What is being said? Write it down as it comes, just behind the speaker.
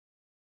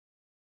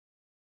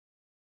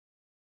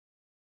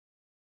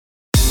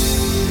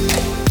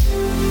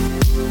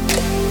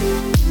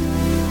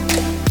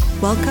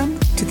Welcome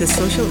to the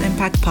Social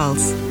Impact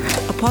Pulse,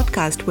 a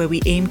podcast where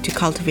we aim to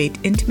cultivate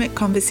intimate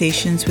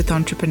conversations with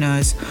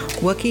entrepreneurs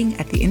working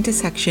at the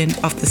intersection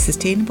of the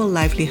sustainable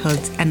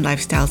livelihoods and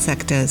lifestyle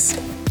sectors.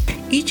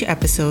 Each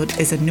episode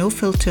is a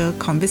no-filter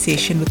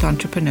conversation with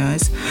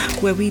entrepreneurs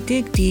where we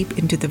dig deep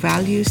into the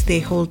values they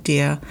hold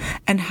dear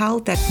and how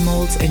that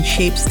molds and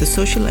shapes the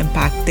social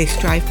impact they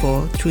strive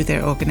for through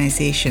their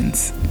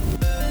organizations.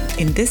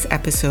 In this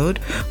episode,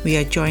 we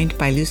are joined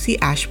by Lucy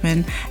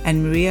Ashman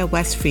and Maria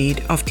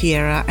Westfried of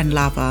Tierra and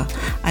Lava,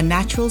 a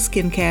natural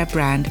skincare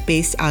brand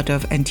based out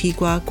of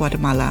Antigua,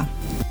 Guatemala.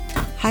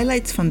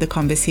 Highlights from the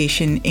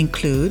conversation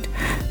include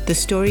the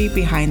story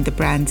behind the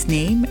brand's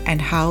name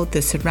and how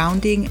the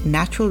surrounding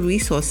natural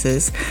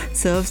resources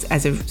serves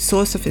as a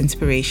source of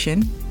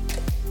inspiration,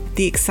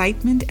 the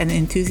excitement and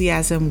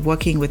enthusiasm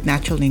working with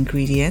natural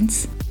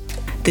ingredients,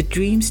 the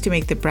dreams to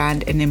make the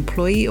brand an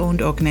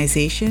employee-owned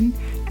organization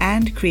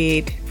and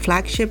create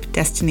flagship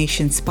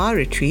destination spa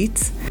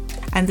retreats,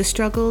 and the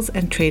struggles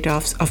and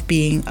trade-offs of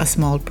being a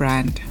small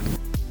brand.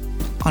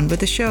 On with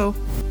the show.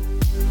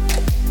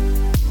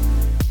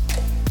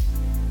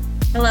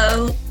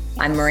 Hello,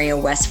 I'm Maria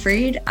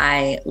Westfried.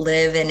 I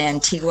live in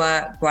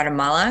Antigua,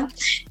 Guatemala,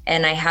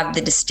 and I have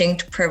the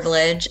distinct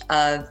privilege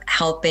of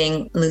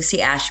helping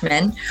Lucy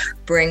Ashman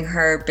bring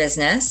her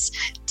business,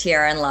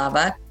 Tierra and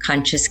Lava,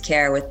 Conscious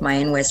Care with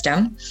Mayan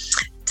Wisdom,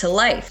 to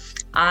life.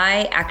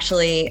 I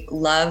actually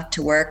love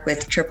to work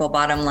with triple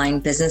bottom line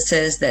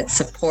businesses that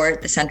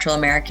support the Central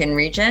American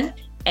region.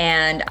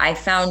 And I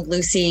found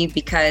Lucy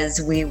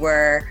because we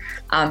were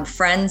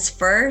friends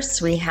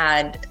first. We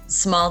had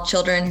small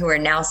children who are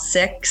now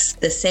 6,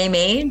 the same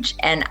age.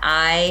 And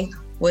I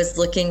was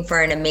looking for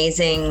an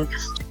amazing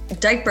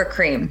diaper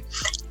cream.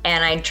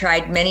 And I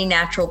tried many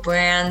natural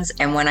brands.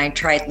 And when I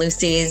tried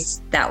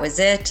Lucy's, that was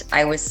it.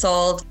 I was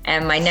sold.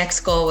 And my next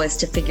goal was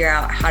to figure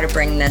out how to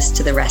bring this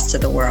to the rest of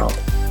the world.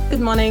 Good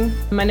morning.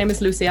 My name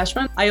is Lucy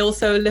Ashman. I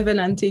also live in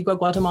Antigua,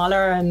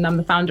 Guatemala, and I'm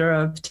the founder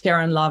of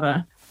Tierra and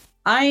Lava.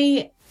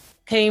 I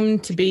came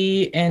to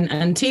be in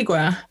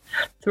Antigua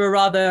through a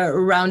rather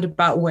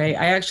roundabout way.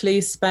 I actually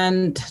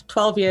spent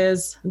 12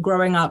 years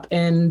growing up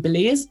in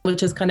Belize,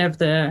 which is kind of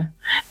the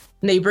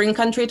neighboring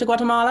country to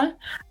Guatemala,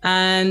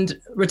 and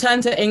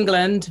returned to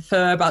England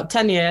for about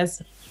 10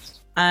 years.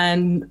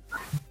 And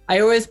I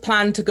always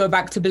planned to go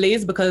back to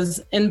Belize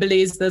because in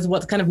Belize, there's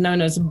what's kind of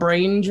known as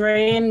brain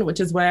drain,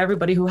 which is where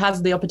everybody who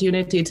has the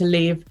opportunity to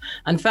leave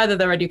and further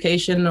their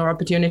education or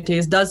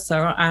opportunities does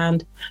so.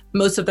 And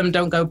most of them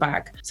don't go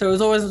back. So it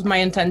was always my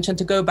intention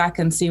to go back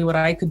and see what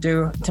I could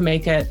do to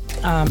make it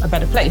a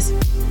better place.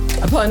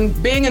 Upon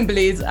being in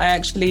Belize, I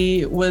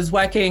actually was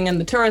working in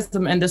the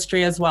tourism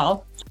industry as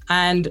well.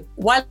 And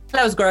while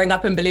I was growing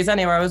up in Belize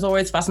anyway, I was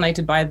always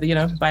fascinated by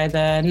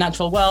the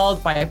natural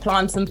world, by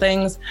plants and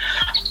things.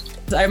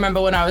 I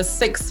remember when I was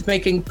 6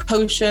 making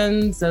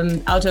potions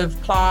and out of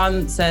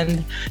plants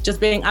and just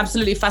being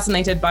absolutely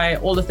fascinated by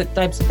all of the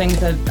types of things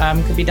that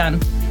could be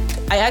done.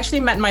 I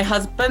actually met my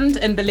husband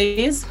in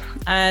Belize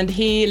and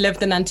he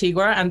lived in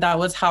Antigua, and that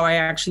was how I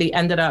actually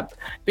ended up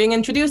being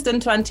introduced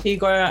into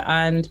Antigua.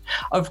 And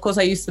of course,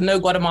 I used to know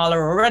Guatemala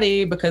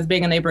already because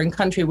being a neighboring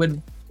country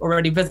would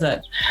already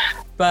visit.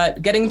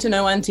 But getting to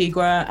know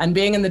Antigua and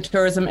being in the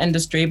tourism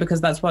industry,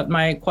 because that's what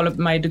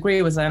my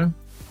degree was in,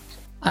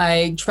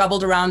 I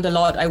traveled around a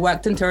lot. I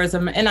worked in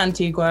tourism in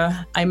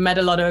Antigua. I met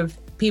a lot of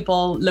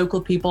people, local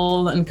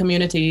people and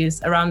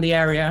communities around the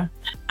area.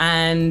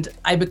 And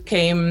I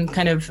became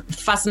kind of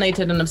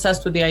fascinated and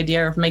obsessed with the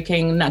idea of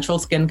making natural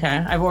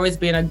skincare. I've always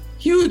been a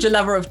huge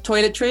lover of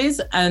toiletries.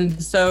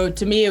 And so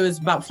to me, it was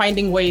about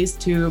finding ways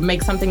to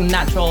make something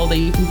natural that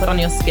you can put on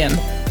your skin.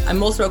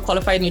 I'm also a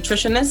qualified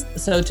nutritionist.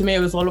 So to me, it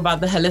was all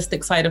about the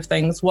holistic side of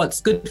things. What's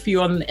good for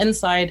you on the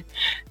inside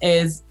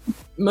is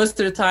most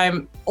of the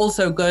time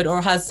also good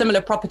or has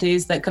similar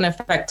properties that can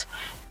affect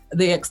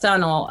the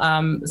external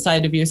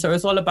side of you. So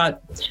it's all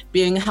about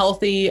being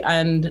healthy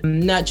and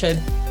nurtured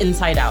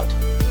inside out.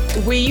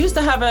 We used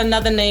to have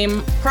another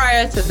name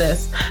prior to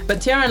this,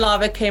 but Tierra and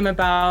Lava came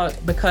about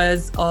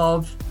because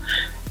of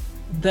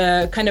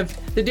the kind of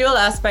the dual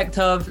aspect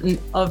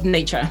of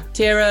nature.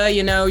 Tierra,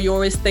 you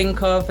always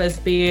think of as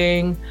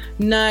being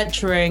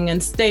nurturing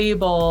and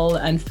stable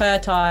and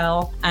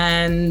fertile,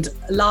 and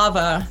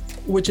lava,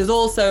 which is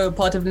also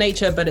part of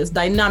nature, but it's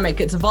dynamic,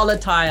 it's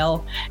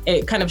volatile.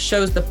 It kind of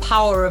shows the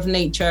power of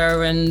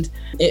nature and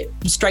it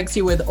strikes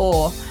you with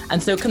awe.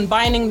 And so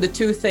combining the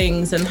two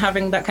things and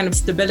having that kind of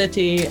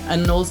stability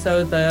and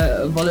also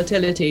the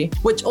volatility,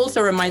 which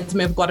also reminds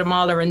me of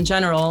Guatemala in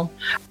general,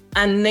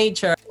 and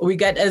nature. We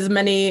get as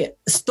many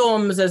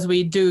storms as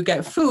we do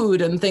get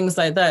food and things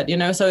like that,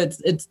 so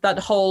it's that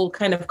whole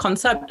kind of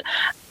concept.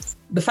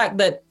 The fact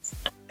that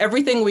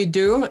everything we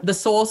do, the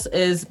source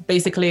is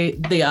basically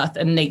the earth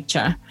and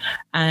nature.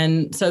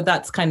 And so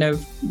that's kind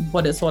of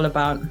what it's all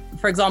about.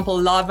 For example,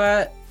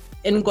 lava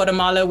in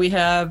Guatemala, we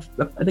have,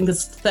 I think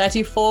it's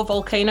 34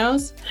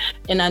 volcanoes.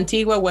 In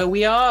Antigua, where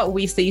we are,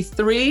 we see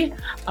 3.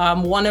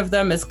 One of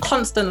them is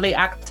constantly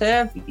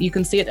active. You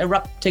can see it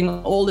erupting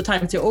all the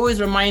time. So you're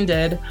always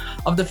reminded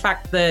of the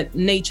fact that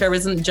nature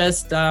isn't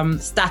just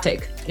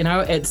static. You know,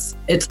 it's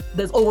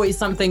there's always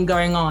something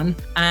going on.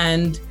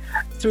 And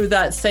through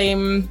that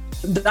same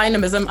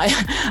dynamism,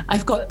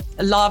 I've got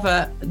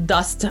lava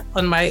dust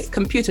on my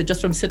computer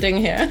just from sitting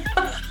here.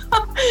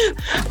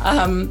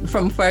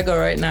 From Fuego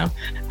right now.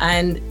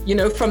 And, you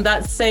know, from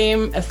that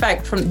same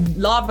effect, from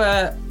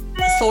lava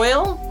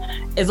soil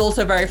is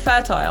also very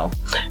fertile.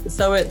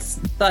 So it's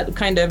that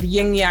kind of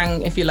yin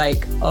yang, if you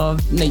like,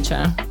 of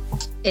nature.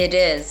 It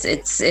is.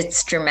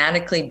 It's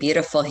dramatically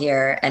beautiful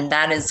here. And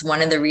that is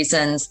one of the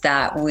reasons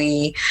that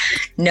we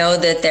know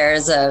that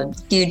there's a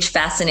huge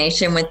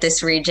fascination with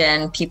this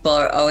region. People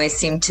always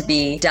seem to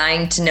be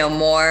dying to know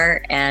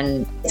more.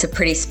 And it's a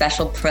pretty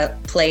special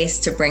place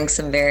to bring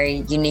some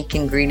very unique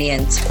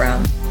ingredients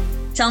from.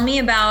 Tell me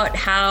about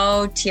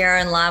how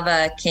Tierra and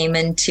Lava came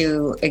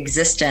into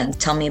existence.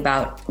 Tell me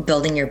about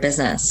building your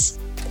business.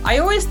 I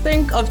always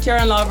think of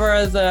Tierra and Lava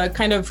as a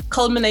kind of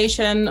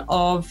culmination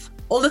of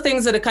all the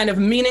things that are kind of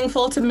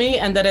meaningful to me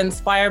and that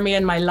inspire me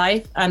in my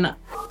life. And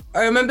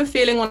I remember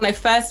feeling when I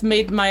first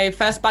made my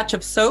first batch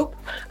of soap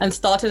and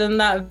started in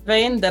that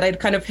vein, that I'd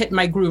kind of hit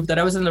my groove, that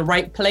I was in the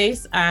right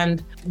place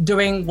and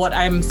doing what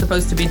I'm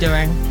supposed to be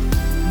doing.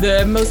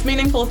 The most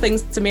meaningful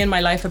things to me in my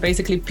life are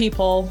basically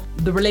people,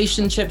 the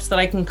relationships that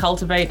I can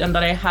cultivate and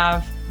that I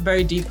have,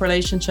 very deep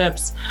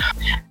relationships,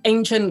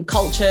 ancient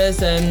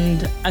cultures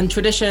and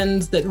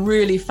traditions that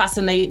really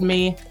fascinate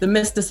me, the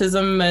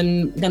mysticism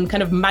and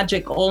kind of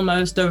magic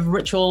almost of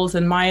rituals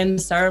and Mayan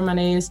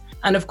ceremonies,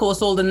 and of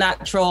course all the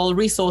natural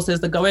resources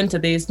that go into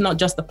these, not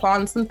just the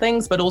plants and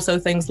things, but also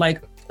things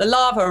like the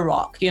lava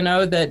rock, you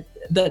know,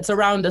 that's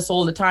around us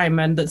all the time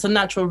and that's a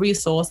natural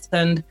resource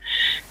and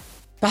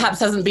perhaps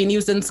hasn't been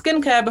used in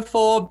skincare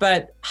before,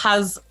 but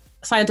has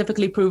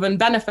scientifically proven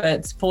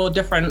benefits for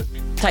different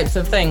types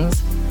of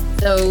things.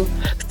 So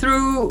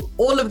through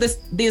all of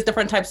these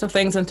different types of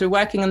things and through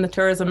working in the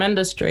tourism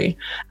industry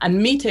and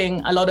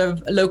meeting a lot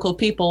of local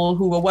people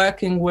who were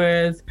working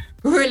with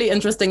really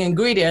interesting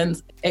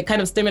ingredients, it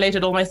kind of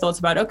stimulated all my thoughts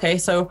about, okay,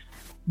 so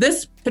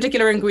this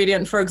particular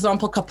ingredient, for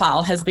example,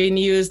 copal, has been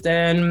used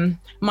in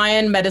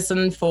Mayan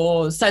medicine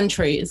for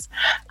centuries.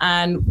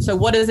 And so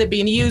what is it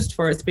being used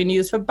for? It's been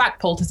used for back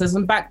poultices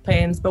and back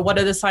pains, but what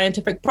are the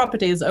scientific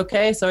properties?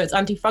 Okay, so it's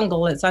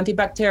antifungal, it's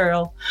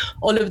antibacterial,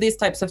 all of these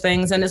types of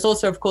things. And it's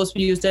also, of course,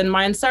 used in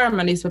Mayan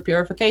ceremonies for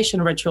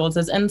purification rituals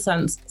as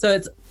incense. So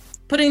it's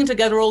putting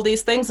together all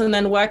these things and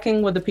then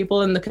working with the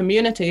people in the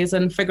communities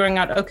and figuring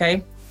out,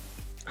 okay,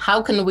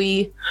 how can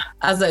we,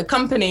 as a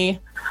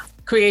company,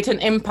 create an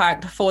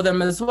impact for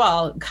them as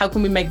well? How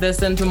can we make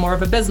this into more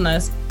of a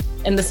business?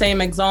 In the same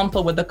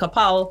example with the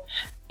copal,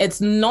 it's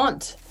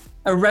not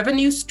a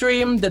revenue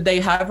stream that they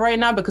have right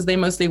now because they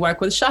mostly work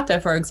with shate,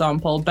 for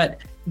example, but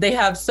they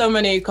have so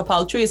many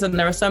copal trees and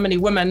there are so many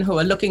women who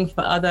are looking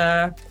for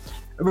other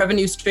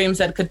revenue streams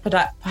that could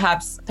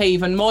perhaps pay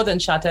even more than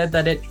shate,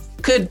 that it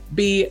could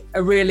be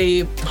a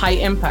really high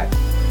impact.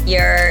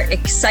 Your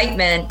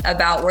excitement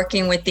about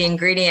working with the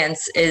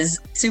ingredients is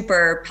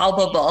super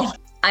palpable.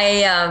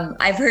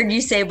 I've heard you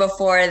say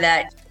before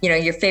that, you know,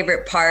 your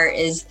favorite part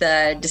is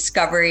the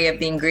discovery of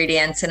the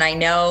ingredients. And I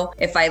know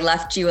if I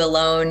left you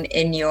alone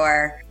in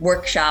your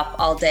workshop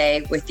all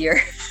day with your,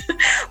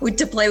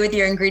 to play with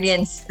your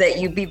ingredients, that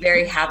you'd be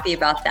very happy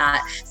about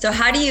that. So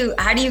how do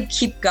you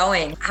keep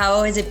going?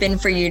 How has it been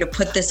for you to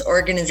put this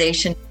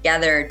organization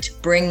together to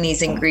bring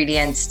these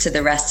ingredients to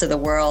the rest of the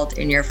world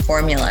in your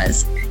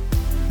formulas?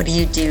 What do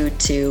you do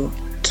to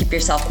keep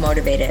yourself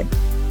motivated?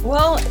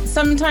 Well,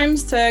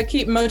 sometimes to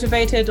keep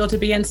motivated or to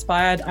be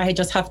inspired, I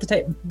just have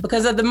to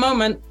because at the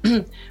moment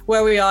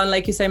where we are, and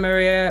like you say,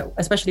 Maria,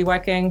 especially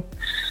working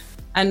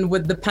and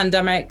with the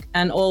pandemic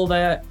and all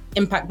the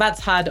impact that's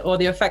had or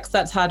the effects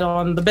that's had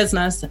on the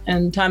business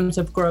in terms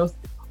of growth,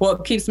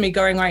 what keeps me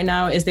going right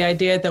now is the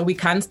idea that we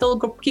can still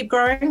keep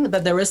growing,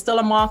 that there is still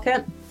a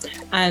market.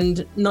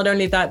 And not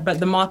only that,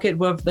 but the market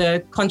with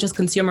the conscious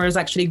consumer is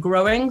actually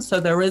growing. So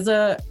there is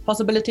a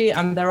possibility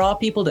and there are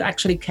people that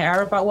actually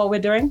care about what we're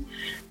doing,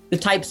 the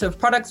types of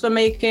products we're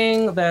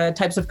making, the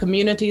types of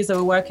communities that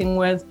we're working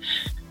with,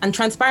 and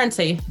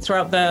transparency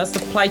throughout the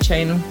supply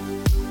chain.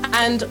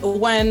 And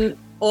when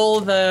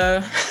all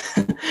the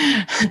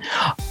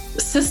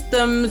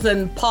systems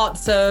and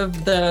parts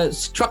of the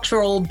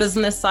structural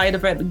business side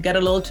of it get a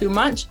little too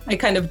much, I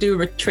kind of do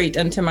retreat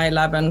into my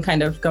lab and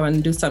kind of go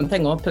and do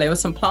something or play with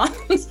some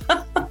plants.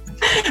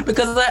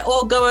 Because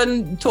or go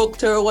and talk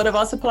to one of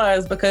our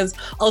suppliers, because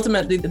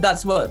ultimately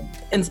that's what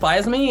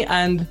inspires me.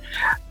 And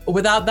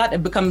without that,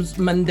 it becomes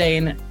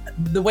mundane.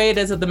 The way it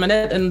is at the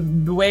minute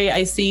and the way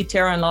I see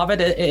Tierra and Lava,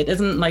 it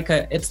isn't like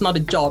it's not a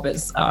job.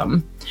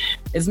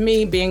 It's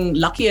me being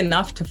lucky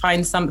enough to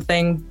find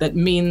something that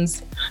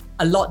means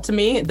a lot to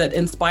me, that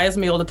inspires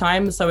me all the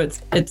time. So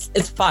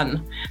it's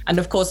fun. And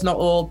of course, not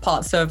all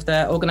parts of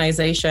the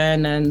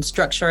organization and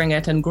structuring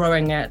it and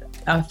growing it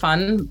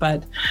fun,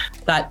 but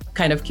that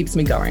kind of keeps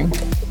me going.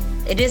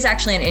 It is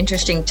actually an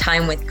interesting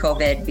time with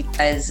COVID,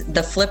 because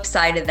the flip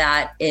side of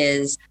that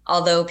is,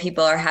 although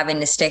people are having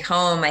to stay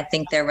home, I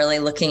think they're really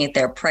looking at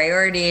their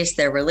priorities,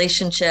 their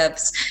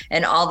relationships,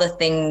 and all the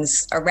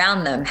things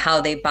around them,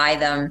 how they buy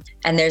them.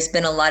 And there's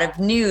been a lot of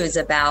news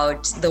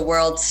about the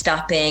world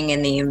stopping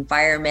and the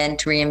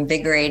environment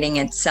reinvigorating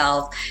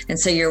itself. And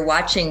so you're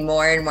watching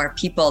more and more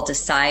people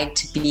decide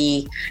to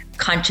be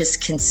conscious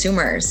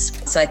consumers.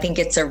 So I think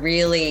it's a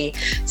really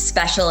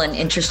special and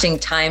interesting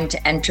time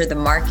to enter the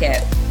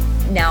market.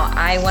 Now,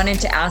 I wanted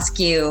to ask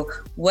you,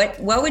 what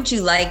would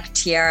you like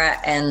Tierra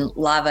and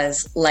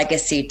Lava's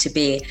legacy to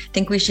be? I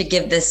think we should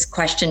give this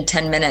question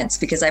 10 minutes,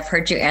 because I've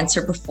heard you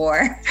answer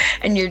before,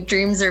 and your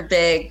dreams are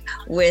big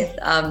with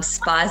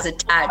spas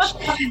attached.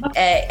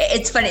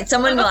 It's funny.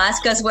 Someone will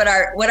ask us what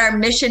our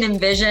mission and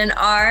vision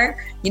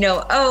are.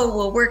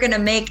 We're going to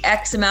make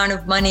X amount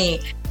of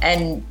money.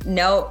 And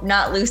no,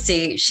 not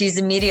Lucy. She's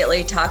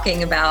immediately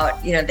talking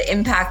about, the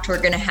impact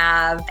we're going to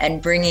have and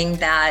bringing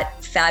that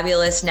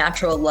fabulous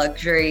natural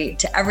luxury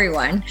to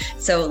everyone.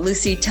 So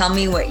Lucy, tell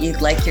me what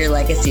you'd like your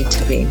legacy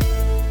to be.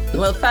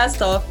 Well,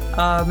 first off,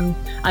 and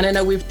I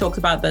know we've talked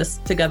about this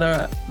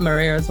together,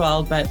 Maria, as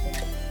well, but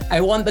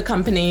I want the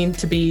company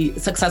to be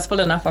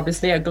successful enough,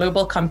 obviously a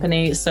global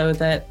company, so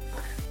that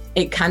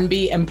it can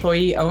be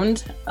employee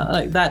owned.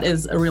 That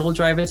is a real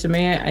driver to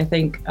me, I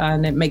think,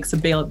 and it makes a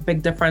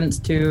big difference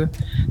to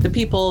the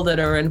people that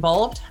are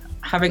involved,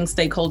 having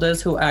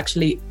stakeholders who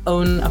actually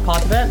own a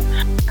part of it.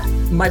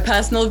 My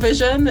personal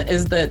vision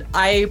is that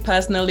I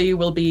personally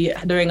will be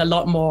doing a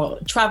lot more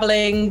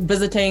traveling,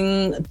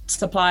 visiting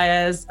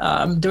suppliers,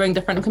 doing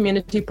different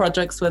community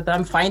projects with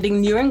them,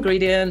 finding new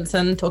ingredients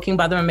and talking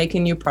about them and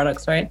making new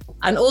products, right?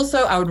 And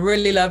also, I would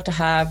really love to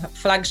have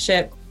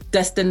flagship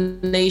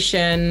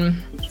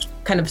destination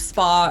kind of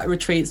spa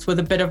retreats with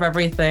a bit of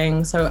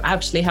everything. So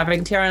actually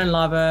having Tierra and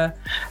Lava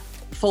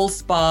full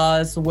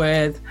spas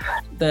with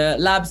the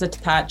labs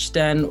attached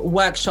and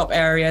workshop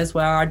areas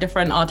where our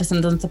different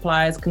artisans and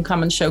suppliers can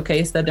come and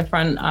showcase their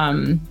different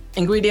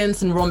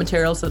ingredients and raw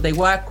materials that they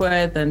work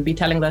with and be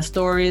telling their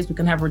stories. We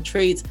can have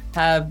retreats,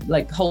 have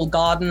like whole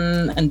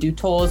garden and do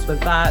tours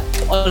with that,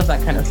 all of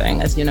that kind of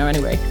thing, as you know,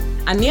 anyway.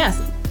 And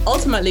yes,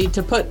 ultimately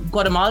to put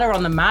Guatemala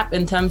on the map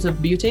in terms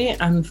of beauty,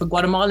 and for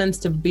Guatemalans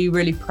to be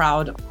really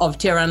proud of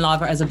Tierra and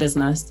Lava as a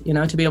business,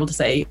 to be able to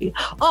say,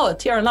 oh,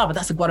 Tierra and Lava,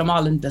 that's a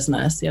Guatemalan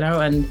business,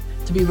 and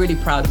to be really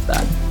proud of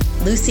that.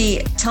 Lucy,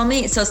 tell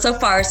me, so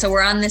far,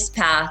 we're on this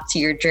path to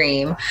your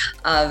dream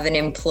of an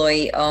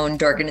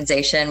employee-owned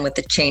organization with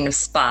a chain of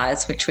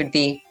spas, which would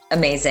be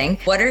amazing.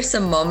 What are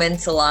some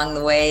moments along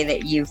the way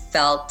that you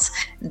felt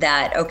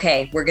that,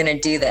 okay, we're going to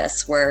do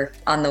this, we're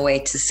on the way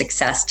to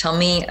success? Tell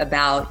me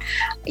about,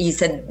 you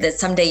said that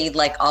someday you'd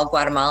like all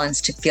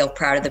Guatemalans to feel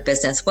proud of the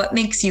business. What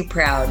makes you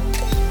proud?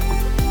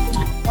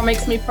 What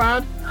makes me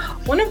proud?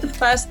 One of the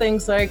first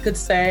things I could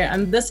say,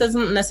 and this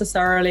isn't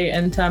necessarily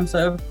in terms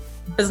of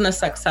business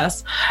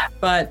success,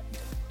 but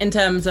in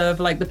terms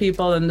of like the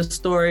people and the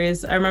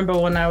stories. I remember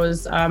when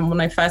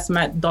I first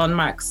met Don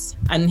Max,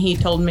 and he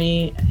told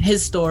me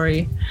his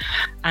story,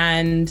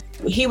 and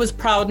he was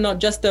proud not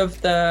just of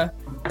the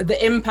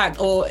impact,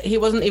 or he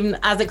wasn't even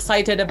as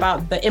excited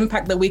about the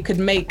impact that we could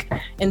make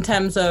in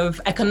terms of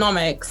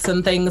economics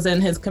and things in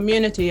his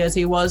community as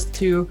he was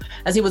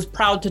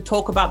proud to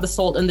talk about the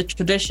salt and the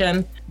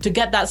tradition, to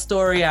get that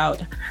story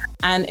out.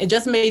 And it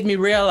just made me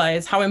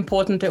realize how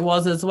important it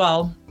was as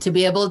well to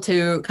be able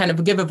to kind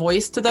of give a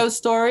voice to those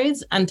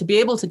stories and to be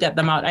able to get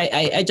them out.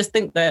 I just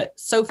think they're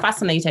so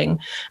fascinating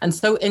and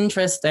so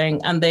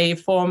interesting, and they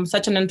form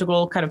such an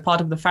integral kind of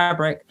part of the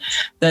fabric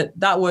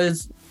that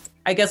was,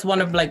 I guess,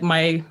 one of like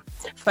my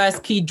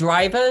first key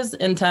drivers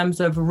in terms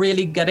of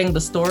really getting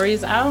the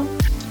stories out.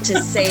 To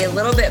say a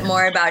little bit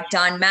more about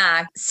Don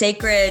Mac,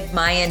 sacred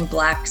Mayan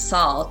black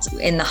salt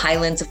in the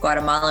highlands of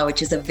Guatemala,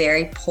 which is a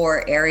very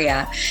poor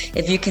area.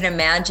 If you can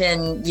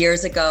imagine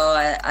years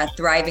ago, a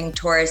thriving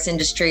tourist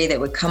industry that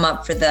would come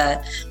up for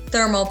the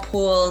thermal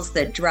pools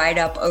that dried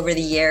up over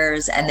the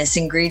years, and this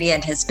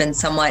ingredient has been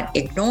somewhat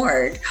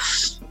ignored.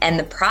 And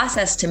the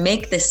process to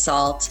make this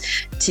salt,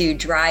 to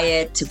dry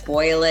it, to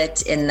boil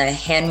it in the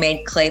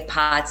handmade clay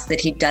pots that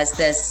he does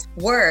this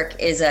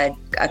work, is a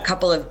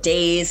couple of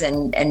days,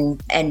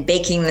 and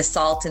baking the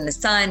salt in the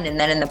sun and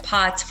then in the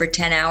pots for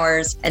 10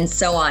 hours and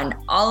so on.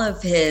 All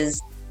of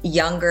his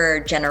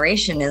younger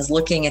generation is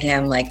looking at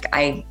him like,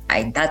 I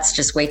that's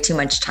just way too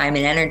much time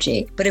and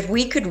energy. But if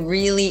we could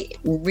really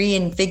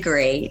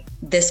reinvigorate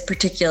this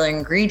particular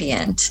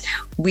ingredient,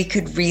 we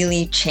could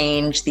really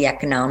change the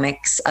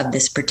economics of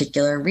this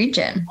particular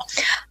region.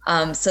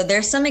 So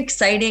there's some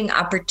exciting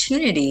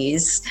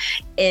opportunities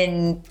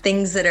in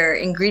things that are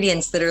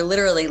ingredients that are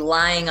literally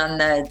lying on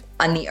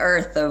the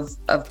earth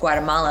of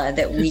Guatemala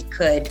that we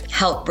could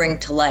help bring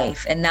to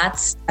life. And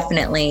that's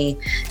definitely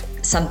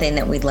something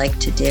that we'd like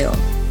to do.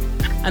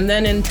 And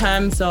then in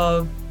terms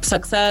of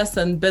success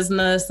and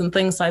business and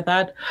things like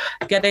that,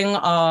 getting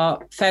our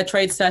fair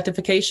trade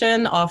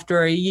certification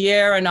after a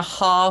year and a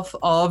half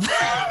of,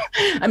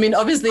 I mean,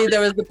 obviously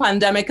there was the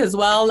pandemic as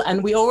well,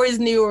 and we always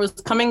knew it was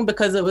coming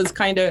because it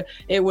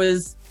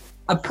was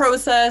a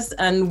process,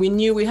 and we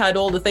knew we had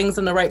all the things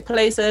in the right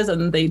places,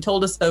 and they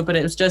told us so, but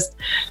it was just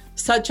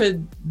such a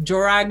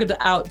dragged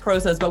out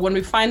process. But when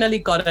we finally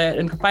got it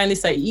and could finally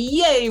say,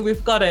 yay,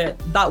 we've got it,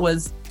 that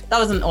was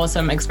an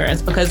awesome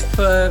experience. Because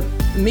for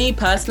me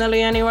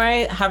personally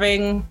anyway,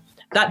 having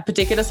that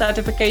particular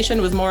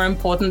certification was more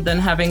important than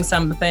having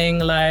something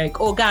like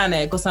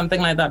organic or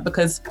something like that,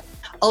 because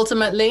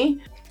ultimately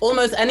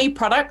almost any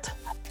product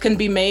can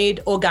be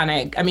made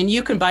organic. I mean,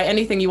 you can buy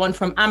anything you want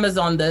from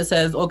Amazon that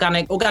says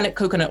organic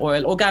coconut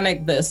oil,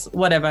 organic this,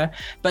 whatever.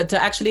 But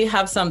to actually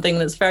have something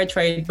that's fair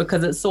trade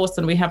because it's sourced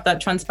and we have that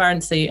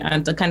transparency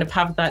and to kind of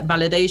have that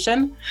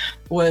validation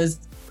was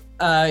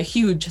a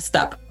huge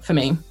step for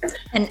me.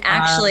 And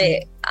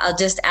actually, I'll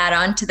just add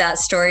on to that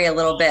story a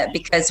little bit,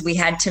 because we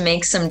had to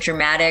make some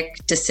dramatic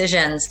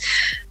decisions.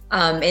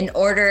 In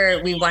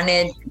order, we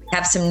wanted to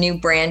have some new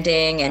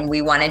branding, and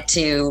we wanted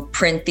to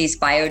print these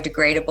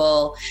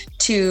biodegradable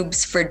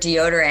tubes for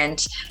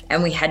deodorant,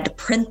 and we had to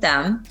print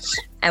them,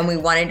 and we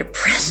wanted to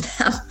print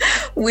them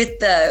with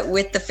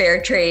the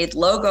fair trade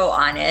logo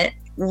on it.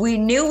 We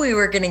knew we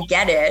were going to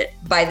get it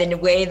by the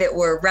way that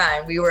we're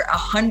run. We were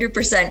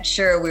 100%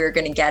 sure we were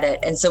going to get it.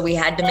 And so we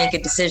had to make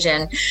a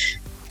decision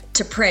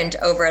to print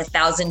over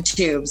 1,000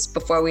 tubes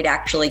before we'd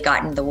actually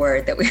gotten the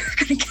word that we were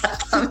going to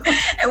get them.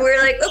 And we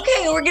were like,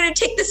 okay, we're going to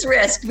take this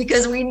risk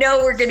because we know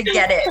we're going to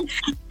get it.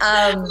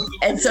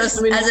 And so as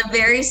a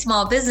very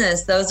small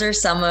business, those are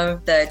some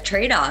of the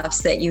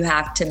trade-offs that you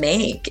have to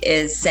make,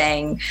 is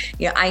saying,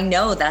 you know, I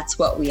know that's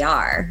what we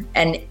are.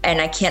 And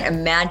I can't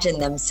imagine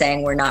them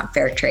saying we're not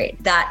fair trade.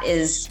 That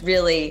is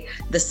really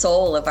the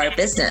soul of our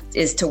business,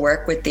 is to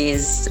work with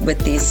these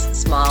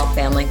small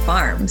family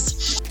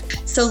farms.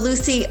 So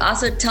Lucy,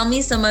 also tell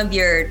me some of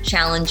your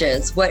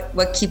challenges.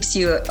 What keeps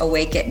you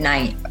awake at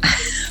night?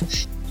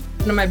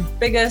 One of my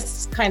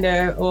biggest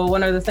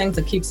one of the things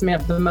that keeps me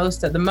up the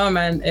most at the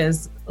moment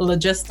is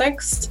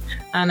logistics.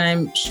 And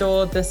I'm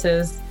sure this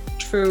is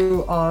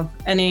true of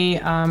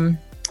any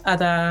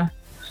other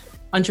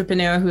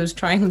entrepreneur who's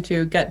trying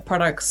to get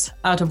products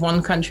out of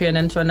one country and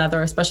into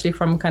another, especially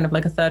from kind of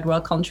like a third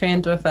world country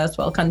into a first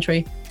world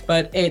country.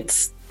 But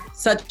it's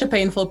such a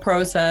painful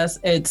process.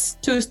 It's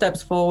 2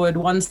 steps forward,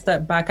 1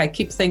 step back. I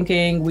keep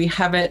thinking we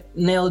have it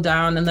nailed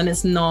down, and then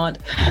it's not.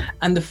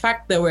 And the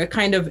fact that we're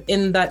kind of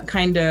in that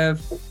kind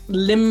of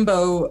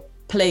limbo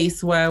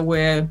place where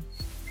we're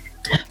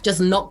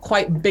just not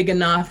quite big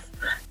enough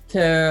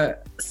to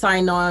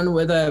sign on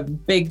with a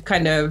big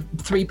kind of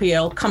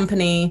 3PL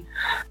company.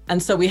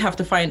 And so we have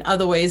to find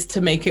other ways to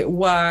make it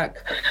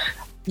work.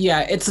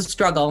 Yeah, it's a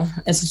struggle.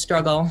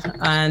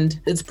 And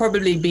it's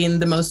probably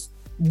been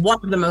one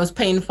of the most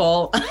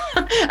painful.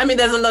 I mean,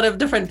 there's a lot of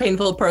different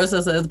painful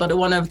processes, but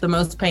one of the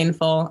most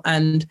painful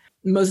and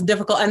most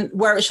difficult, and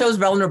where it shows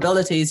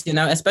vulnerabilities, you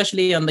know,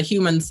 especially on the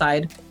human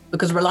side,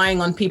 because relying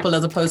on people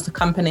as opposed to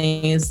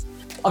companies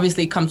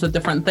obviously comes with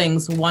different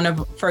things.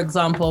 For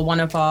example,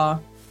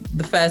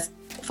 the first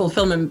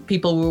fulfillment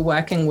people we were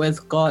working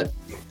with got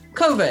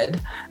COVID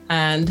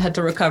and had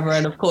to recover.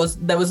 And of course,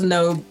 there was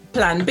no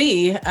plan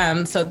B.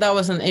 So that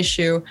was an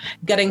issue.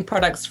 Getting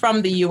products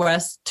from the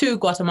US to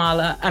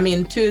Guatemala,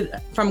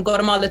 from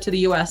Guatemala to the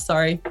US,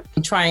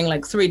 trying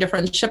like 3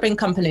 different shipping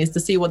companies to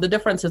see what the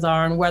differences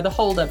are and where the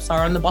holdups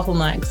are and the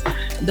bottlenecks.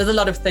 There's a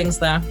lot of things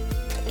there.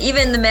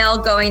 Even the mail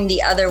going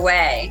the other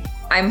way,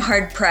 I'm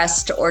hard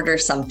pressed to order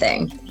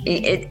something.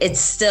 It's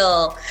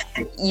still,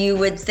 you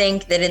would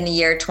think that in the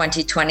year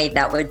 2020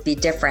 that would be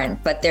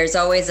different, but there's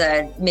always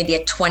maybe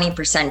a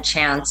 20%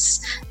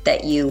 chance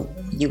that you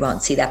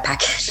won't see that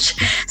package.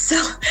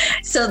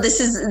 So this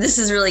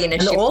is really an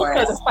issue for us. And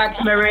also the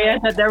fact, Maria,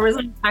 that there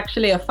isn't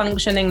actually a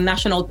functioning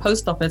national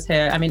post office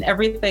here. I mean,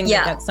 everything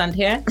that gets sent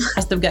here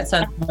has to get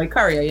sent by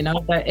courier. You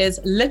know, there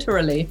is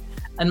literally.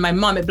 And my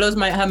mom, it blows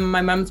my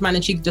mom's mind,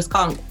 and she just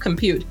can't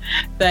compute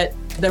that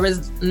there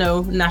is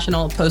no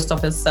national post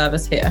office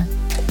service here,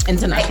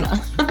 international.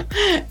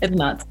 It's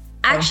nuts.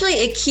 Actually,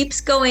 it keeps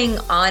going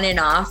on and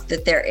off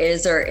that there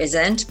is or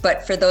isn't.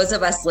 But for those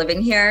of us living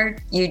here,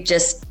 you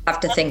just have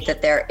to think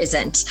that there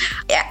isn't.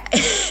 Yeah,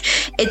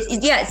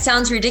 it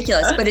sounds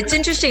ridiculous, but it's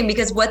interesting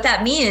because what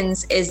that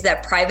means is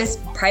that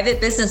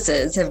private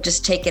businesses have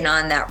just taken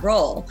on that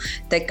role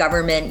that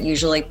government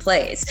usually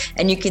plays.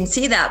 And you can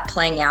see that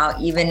playing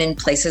out even in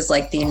places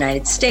like the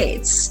United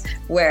States,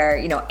 where,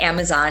 you know,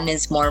 Amazon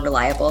is more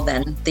reliable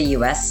than the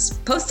US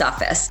post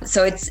office.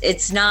 So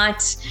it's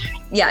not,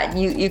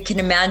 you can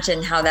imagine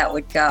how that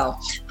would go.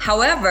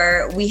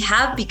 However, we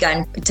have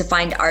begun to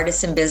find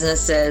artisan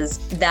businesses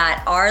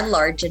that are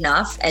large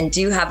enough and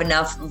do have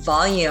enough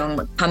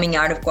volume coming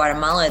out of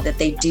Guatemala that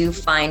they do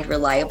find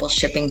reliable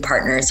shipping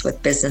partners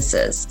with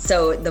businesses.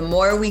 So the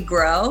more we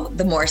grow,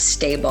 the more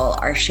stable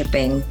our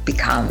shipping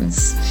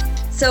becomes.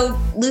 So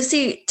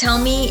Lucy, tell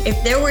me,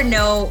 if there were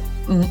no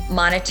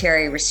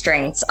monetary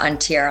restraints on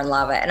Tierra and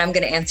Lava, and I'm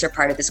going to answer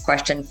part of this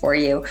question for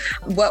you.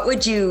 What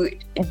would you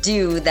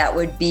do that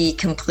would be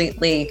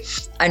completely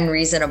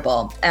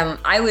unreasonable?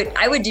 I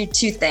would do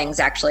two things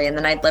actually, and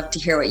then I'd love to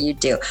hear what you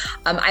do.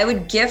 I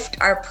would gift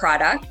our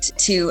product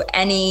to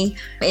any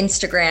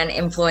Instagram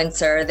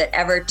influencer that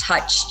ever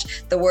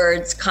touched the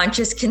words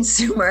conscious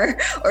consumer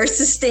or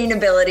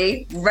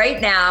sustainability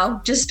right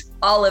now, just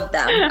all of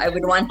them. I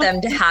would want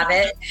them to have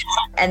it.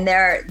 And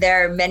there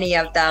are many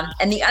of them.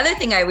 And the other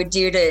thing I would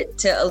do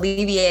to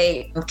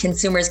alleviate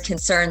consumers'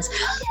 concerns,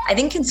 I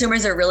think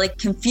consumers are really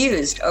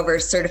confused over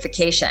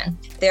certification.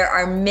 There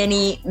are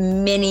many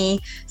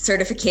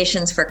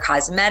certifications for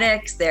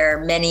cosmetics. There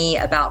are many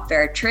about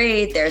fair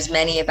trade. There's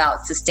many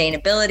about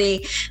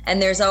sustainability.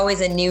 And there's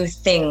always a new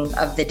thing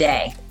of the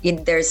day.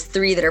 There's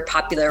 3 that are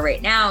popular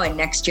right now, and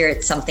next year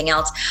it's something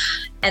else.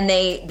 And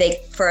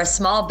they for a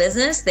small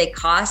business, they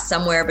cost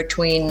somewhere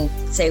between,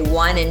 say,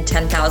 $1,000 and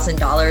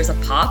 $10,000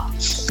 a pop.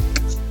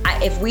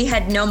 If we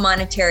had no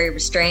monetary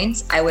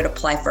restraints, I would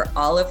apply for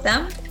all of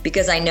them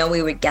because I know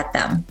we would get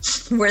them.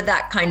 We're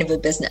that kind of a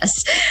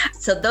business.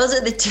 So those are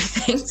the 2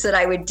 things that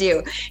I would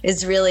do,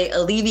 is really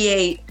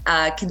alleviate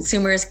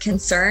consumers'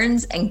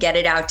 concerns and get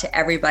it out to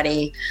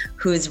everybody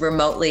who's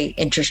remotely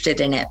interested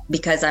in it,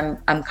 because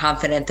I'm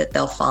confident that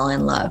they'll fall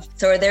in love.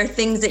 So are there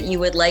things that you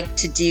would like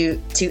to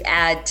do to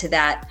add to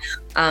that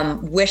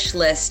wish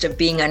list of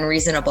being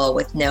unreasonable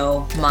with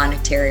no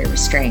monetary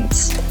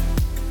restraints?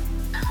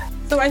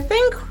 So I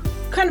think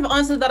kind of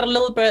answered that a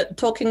little bit,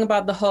 talking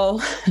about the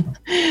whole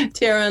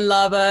Tierra and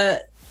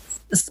Lava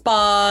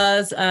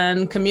spas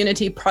and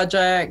community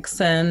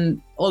projects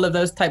and all of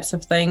those types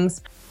of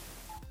things.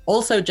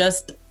 Also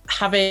just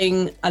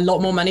having a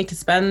lot more money to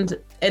spend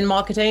in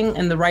marketing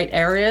in the right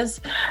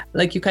areas,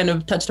 like you kind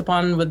of touched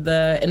upon with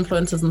the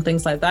influencers and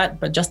things like that,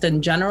 but just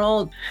in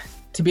general,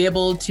 to be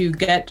able to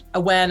get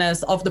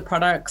awareness of the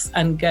products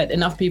and get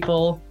enough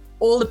people,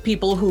 all the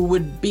people who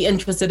would be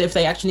interested if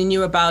they actually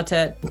knew about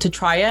it, to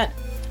try it.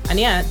 And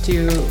yeah,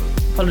 to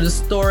follow the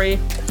story.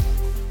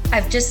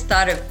 I've just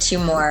thought of 2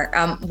 more.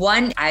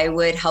 One, I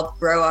would help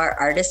grow our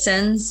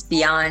artisans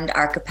beyond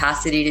our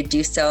capacity to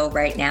do so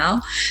right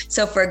now.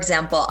 So for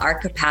example, our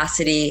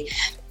capacity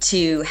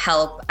to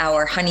help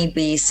our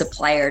honeybee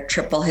supplier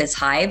triple his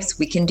hives,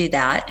 we can do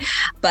that.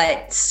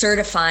 But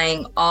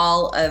certifying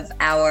all of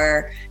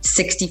our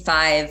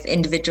 65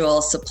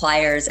 individual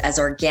suppliers as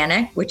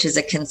organic, which is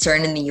a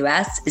concern in the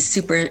US, is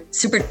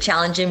super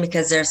challenging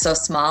because they're so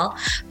small.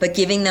 But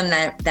giving them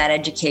that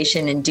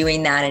education and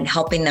doing that and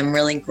helping them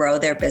really grow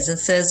their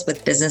businesses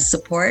with business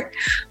support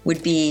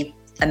would be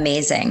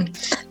amazing.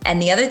 And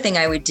the other thing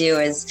I would do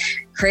is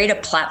create a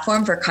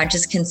platform for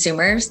conscious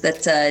consumers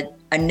that's a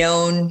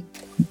known,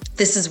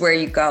 this is where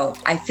you go.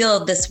 I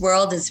feel this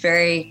world is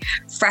very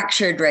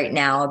fractured right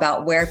now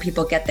about where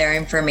people get their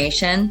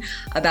information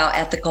about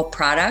ethical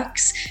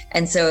products.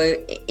 And so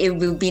it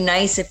would be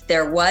nice if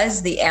there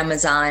was the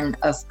Amazon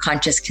of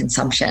conscious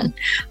consumption.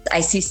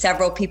 I see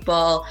several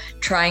people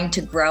trying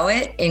to grow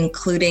it,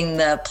 including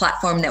the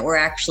platform that we're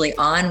actually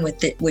on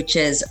with it, which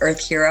is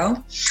Earth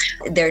Hero.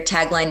 Their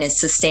tagline is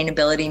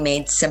sustainability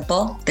made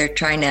simple. They're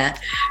trying to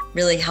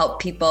really help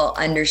people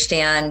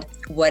understand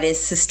what is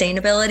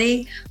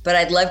sustainability. But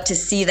I'd love to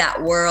see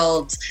that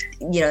world,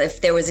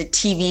 if there was a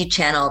TV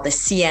channel, the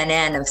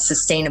CNN of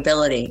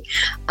sustainability.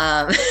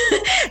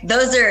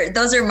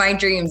 Those are my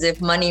dreams,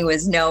 if money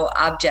was no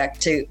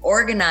object, to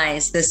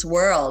organize this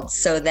world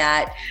so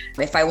that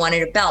if I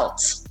wanted a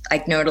belt,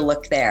 I'd know to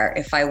look there.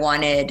 If I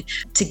wanted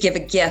to give a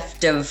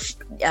gift of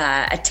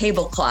a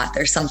tablecloth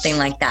or something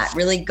like that,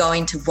 really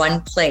going to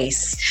one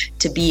place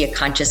to be a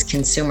conscious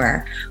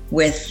consumer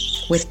with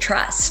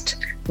trust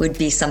would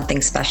be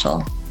something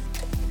special.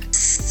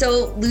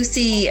 So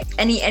Lucy,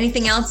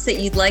 anything else that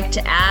you'd like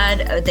to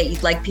add, or that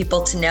you'd like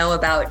people to know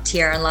about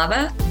Tierra and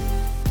Lava?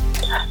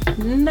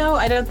 No,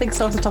 I don't think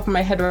so off the top of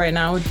my head right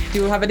now. Do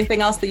you have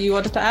anything else that you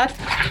wanted to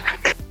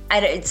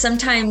add?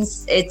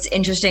 Sometimes it's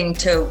interesting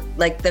to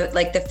like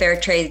the fair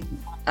trade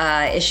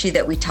issue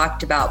that we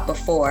talked about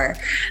before.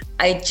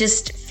 I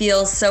just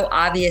feel so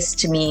obvious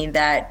to me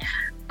that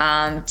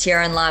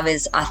Tierra and Lava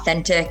is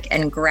authentic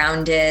and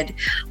grounded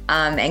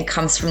and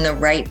comes from the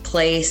right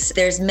place.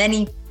 There's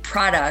many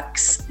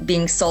products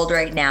being sold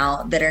right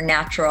now that are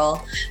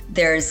natural.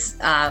 There's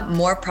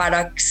more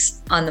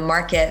products on the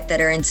market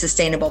that are in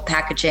sustainable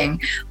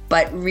packaging,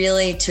 but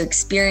really to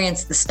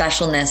experience the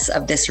specialness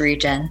of this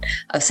region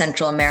of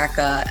Central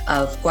America,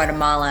 of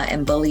Guatemala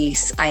and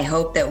Belize, I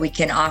hope that we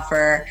can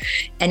offer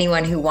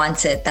anyone who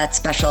wants it that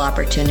special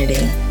opportunity.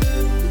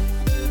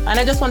 And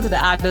I just wanted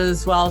to add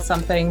as well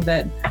something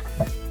that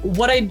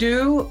what I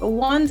do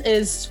want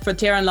is for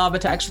Tierra and Lava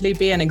to actually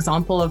be an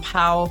example of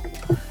how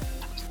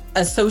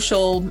a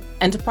social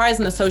enterprise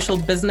and a social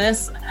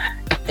business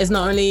is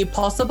not only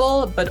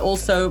possible, but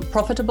also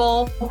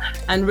profitable,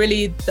 and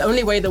really the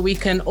only way that we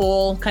can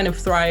all kind of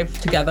thrive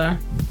together.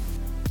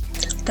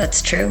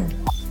 That's true.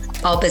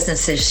 All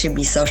businesses should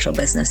be social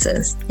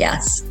businesses.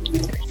 Yes.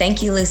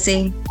 Thank you,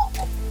 Lucy.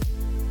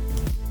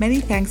 Many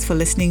thanks for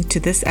listening to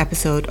this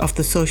episode of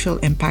the Social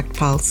Impact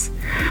Pulse.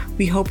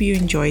 We hope you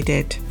enjoyed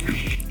it.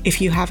 If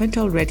you haven't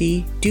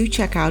already, do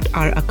check out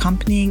our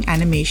accompanying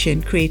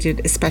animation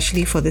created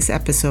especially for this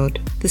episode.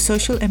 The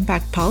Social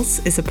Impact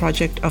Pulse is a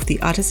project of the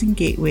Artisan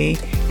Gateway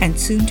and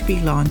soon to be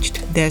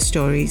launched Their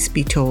Stories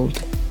Be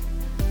Told.